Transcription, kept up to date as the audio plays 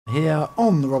here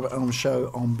on the Robert Elms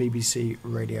Show on BBC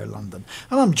Radio London.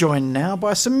 And I'm joined now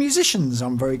by some musicians,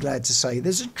 I'm very glad to say.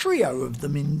 There's a trio of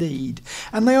them indeed.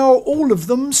 And they are all of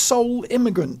them soul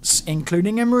immigrants,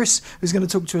 including Emrys, who's going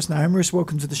to talk to us now. Emrys,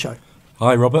 welcome to the show.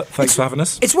 Hi, Robert. Thanks for having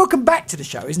us. It's welcome back to the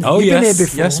show, isn't it? Oh, You've yes. been here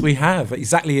before. Yes, we have.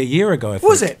 Exactly a year ago, I think.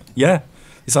 Was it? Yeah.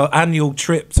 It's our annual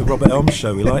trip to Robert Elms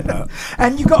Show. We like that.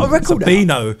 And you got a record it's a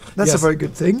Beano. That's yes. a very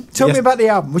good thing. Tell me about the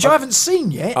album, which I haven't seen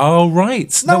yet. Oh,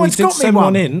 right. No one's we did got me send one.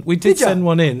 one in. We did send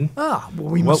one in. Ah, well,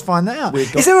 we must find that out.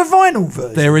 Is there a vinyl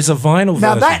version? There is a vinyl version.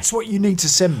 Now, that's what you need to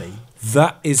send me.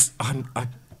 That is... I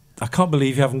can't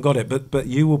believe you haven't got it, but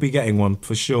you will be getting one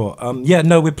for sure. Yeah,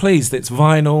 no, we're pleased. It's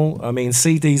vinyl. I mean,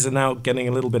 CDs are now getting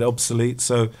a little bit obsolete,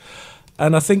 so...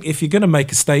 And I think if you're going to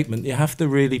make a statement, you have to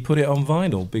really put it on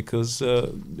vinyl because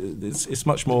it's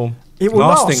much more It will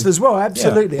lasting. last as well,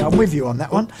 absolutely. Yeah. I'm with you on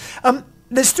that one.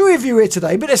 There's three of you here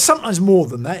today, but there's sometimes more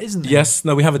than that, isn't there? Yes,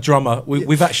 no, we have a drummer.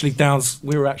 We've actually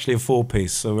we were actually a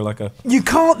four-piece, so we're like a... You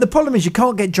can't, the problem is you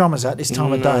can't get drummers out this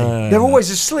time of day. They're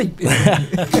always asleep.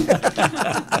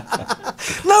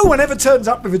 No one ever turns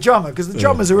up with a drummer because the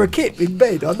drummers are a kip in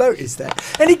bed. I noticed that.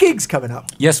 Any gigs coming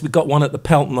up? Yes, we've got one at the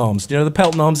Pelton Arms. Do you know the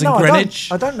Pelton Arms in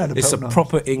Greenwich? I don't know the It's Pelton a Arms.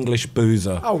 proper English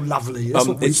boozer. Oh, lovely.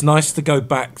 It's nice to go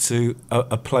back to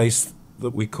a place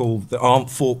that we call the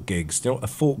aren't fork gigs. Do you know what a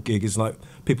fork gig is like?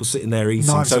 People sitting there eating.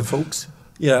 Knives and forks.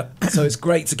 Yeah, so it's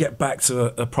great to get back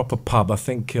to a proper pub. I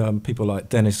think people like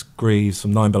Dennis Greaves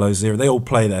from 9 Below Zero, they all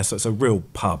play there, so it's a real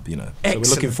pub, you know. Excellent.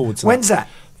 So we're looking forward to When's that?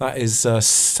 That is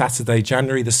Saturday,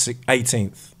 January the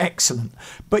 18th. Excellent.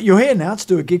 But you're here now to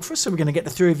do a gig for us, so we're going to get the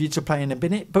three of you to play in a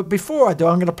minute. But before I do,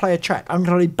 I'm going to play a track. I'm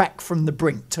going to be Back from the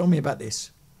Brink. Tell me about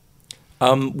this.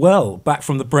 Well, Back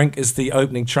from the Brink is the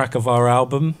opening track of our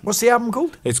album. What's the album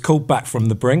called? It's called Back from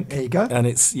the Brink. There you go. And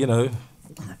it's, you know...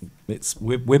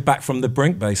 We're back from the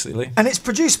brink, basically. And it's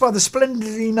produced by the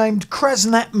splendidly named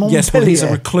Krasnat Montpellier. Yes, well, he's a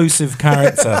reclusive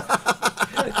character.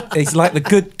 He's like the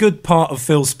good part of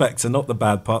Phil Spector, not the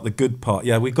bad part, the good part.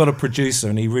 Yeah, we've got a producer,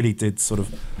 and he really did sort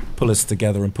of pull us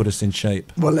together and put us in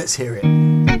shape. Well, let's hear it.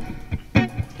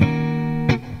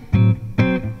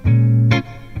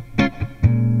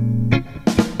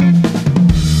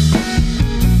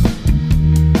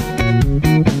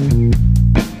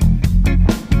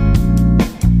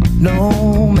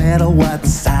 No matter what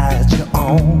side you're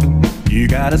on, you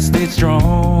gotta stay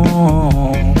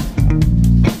strong.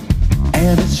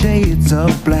 And the shades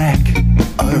of black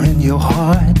are in your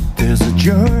heart. There's a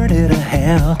journey to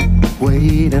hell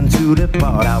waiting to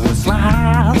depart. I was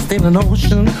lost in an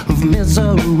ocean of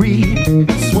misery,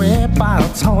 swept by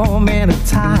a tormented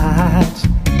tide.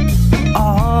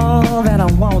 All that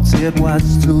I wanted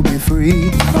was to be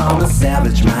free from the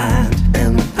savage mind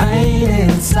and the pain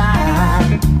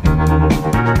inside.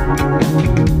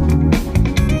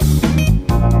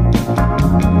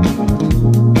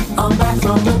 I'm back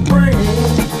from the brink.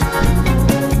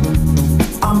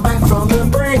 I'm back from the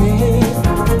brink.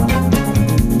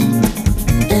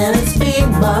 And it's been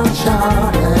much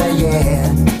harder,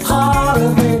 yeah, harder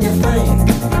than you think.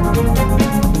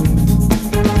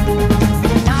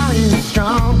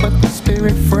 Strong, but the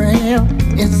spirit frail.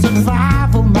 Is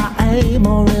survival my aim,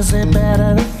 or is it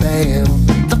better to fail?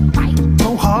 The fight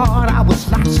so hard, I was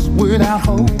lost without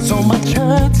hope. So much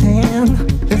hurting,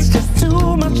 it's just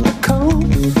too much to cope.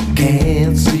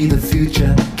 Can't see the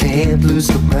future, can't lose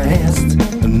the past.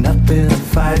 Nothing to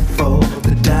fight for,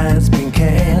 the die's been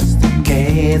cast.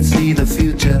 Can't see the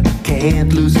future,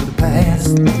 can't lose the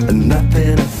past.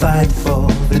 Nothing to fight for,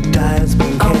 the die's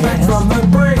been cast. I'm back from the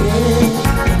brink.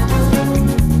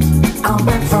 I'm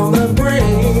back from the brink,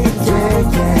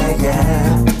 yeah, yeah,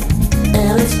 yeah.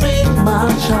 And it's been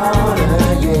much harder,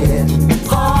 yeah,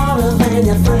 harder than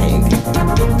you think.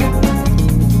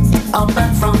 I'm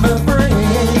back from the brink.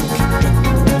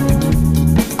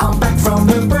 I'm back from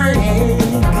the brink.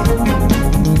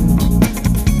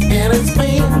 And it's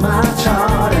been much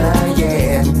harder,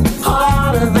 yeah,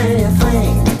 harder than you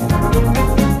think.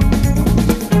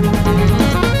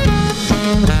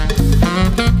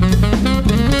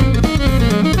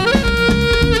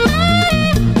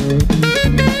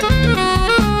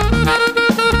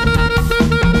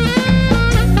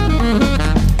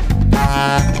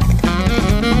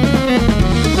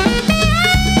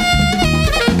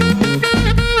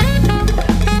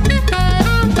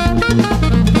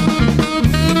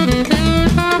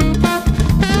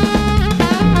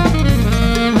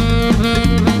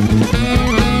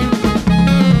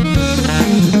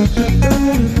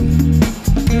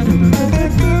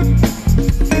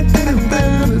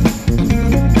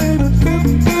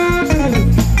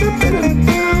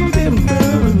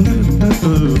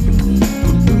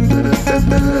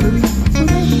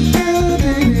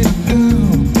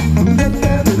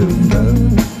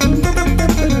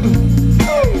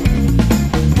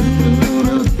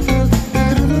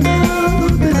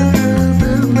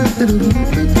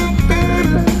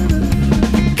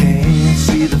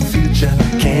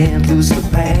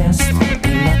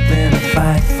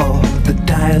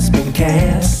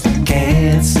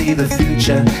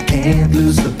 can't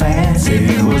lose the past.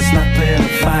 There was nothing to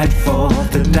fight for,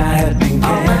 the die had been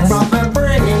cast. I'm back from the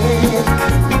brink.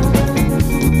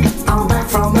 I'm back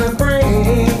from the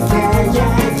brink. Yeah,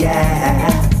 yeah, yeah.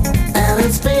 And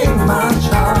it's been much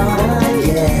harder,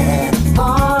 yeah.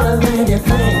 Harder than you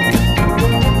think.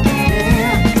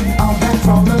 Yeah, I'm back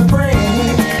from the brink.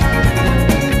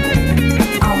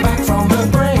 I'm back from the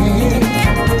brink.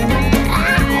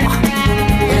 Ow.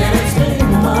 And it's been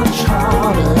much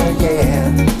harder, yeah.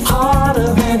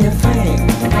 Harder than you think.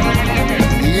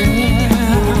 Yeah,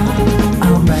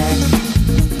 I'm back.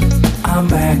 I'm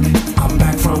back. I'm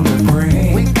back from the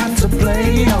brink. We got to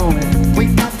play on it. We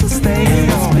got to stay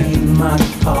on it. It's been much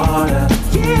harder.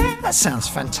 Yeah. That sounds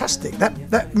fantastic.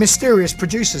 That mysterious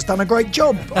producer's done a great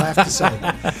job, I have to say.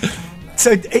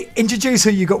 So, introduce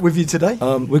who you got with you today.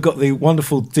 We've got the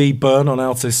wonderful Dee Byrne on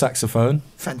alto saxophone.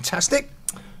 Fantastic.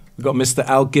 We've got Mr.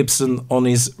 Al Gibson on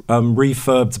his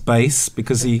refurbed bass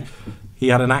because he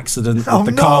had an accident with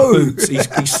the car boot.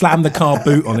 He slammed the car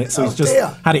boot on it, so he's just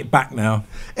had it back now.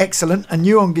 Excellent. And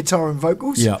you on guitar and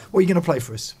vocals? Yeah. What are you going to play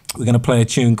for us? We're going to play a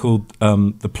tune called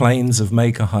The Plains of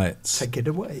Maker Heights. Take it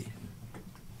away.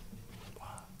 1,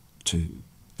 2,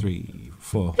 3,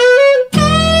 4.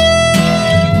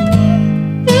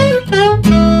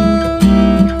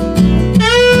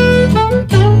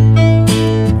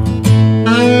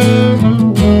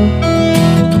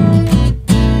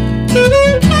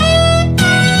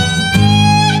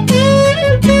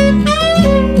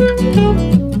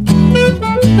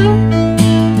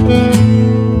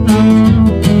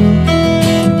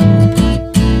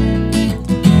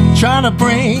 Trying to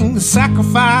bring the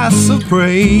sacrifice of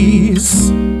praise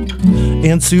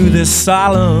into this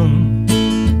solemn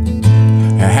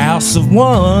house of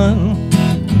one.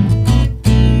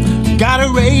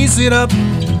 Gotta raise it up,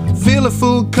 fill a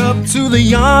full cup to the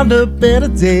yonder better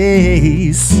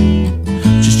days.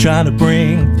 Just trying to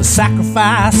bring the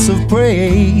sacrifice of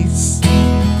praise.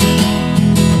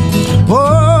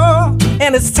 Oh,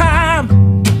 and it's time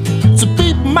to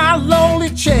beat my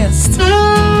lonely chest.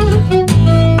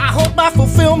 I hope my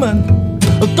fulfillment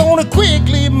is gonna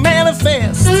quickly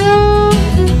manifest.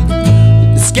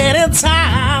 It's getting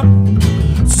time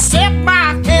to set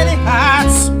my heady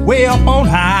heights way up on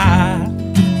high,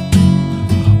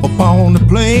 up on the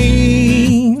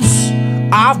plains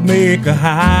of Maker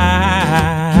Heights.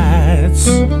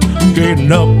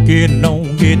 Getting up, getting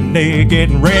on, getting there,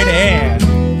 getting ready.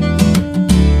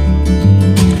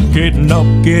 Getting up,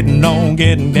 getting on,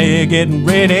 getting there, getting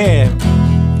ready.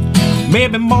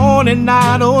 Maybe morning,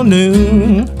 night, or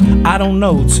noon, I don't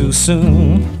know too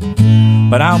soon.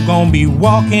 But I'm gonna be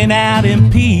walking out in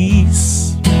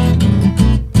peace,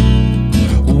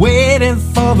 waiting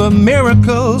for the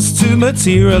miracles to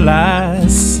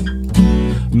materialize.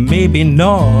 Maybe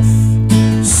north,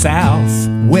 south,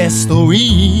 west, or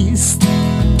east.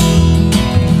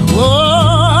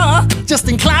 Oh, just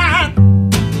incline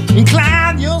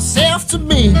yourself to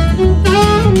me.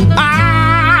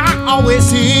 I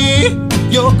always hear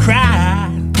your cry.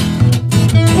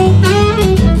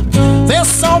 There's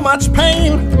so much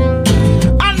pain,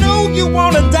 I know you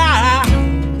wanna die.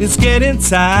 It's getting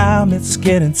time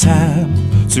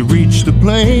to reach the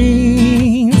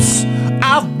plains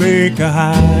of Maker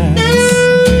Heights.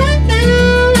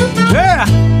 Yeah!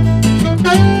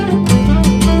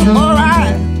 All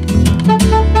right.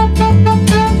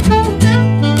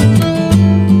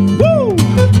 Woo!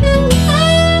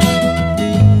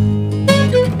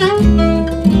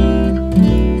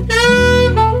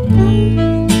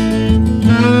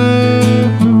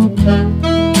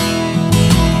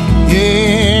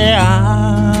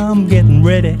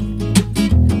 Ready.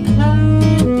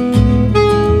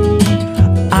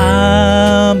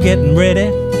 I'm getting ready.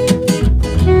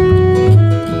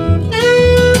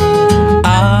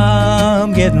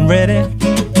 I'm getting ready.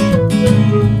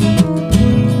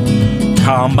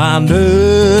 Calm my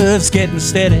nerves, getting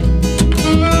steady.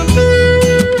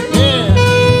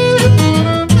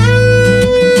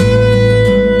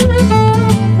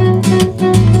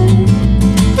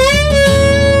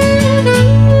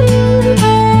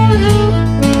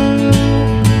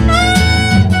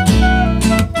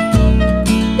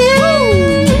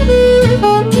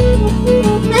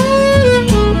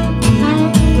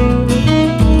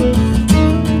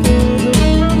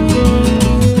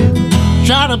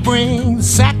 Bring the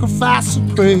sacrifice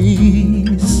of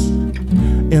praise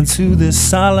into this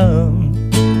solemn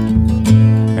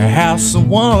house of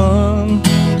one.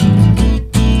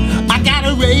 I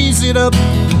gotta raise it up,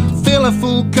 fill a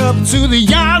full cup to the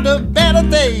yonder better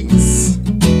days.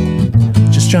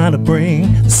 Just trying to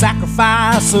bring the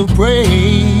sacrifice of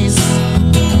praise.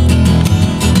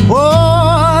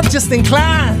 Oh, just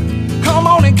incline Come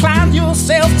on, incline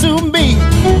yourself to me.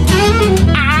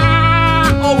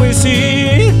 I always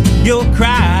hear your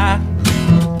cry.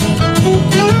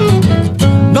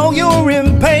 Know you're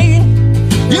in pain,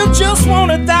 you just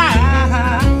wanna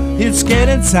die. It's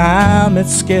getting time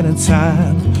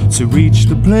to reach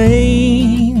the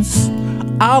plains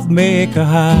of Maker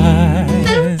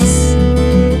Heights.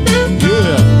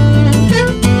 Yeah.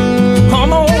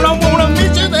 Come on, I wanna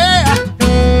meet you there.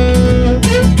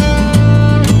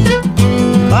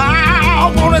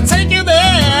 I wanna take you there.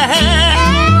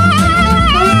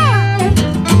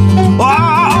 Oh,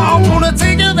 I wanna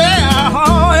take you there.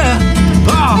 Oh, yeah.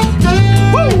 Oh.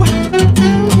 Woo.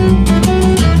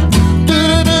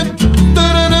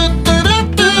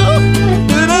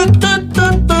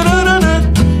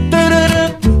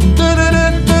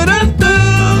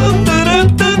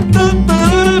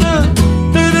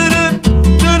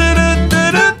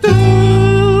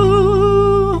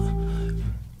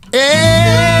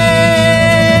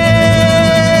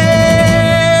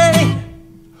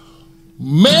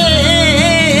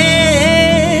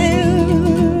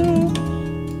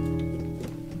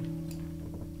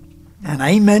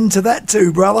 Amen to that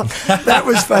too, brother. That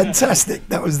was fantastic.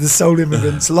 That was the Soul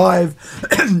Immigrants live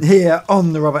here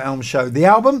on the Robert Elms Show. The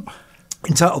album,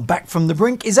 entitled Back from the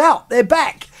Brink, is out. They're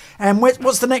back. And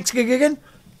what's the next gig again?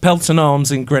 Pelton Arms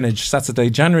in Greenwich, Saturday,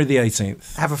 January the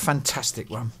 18th. Have a fantastic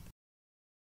one.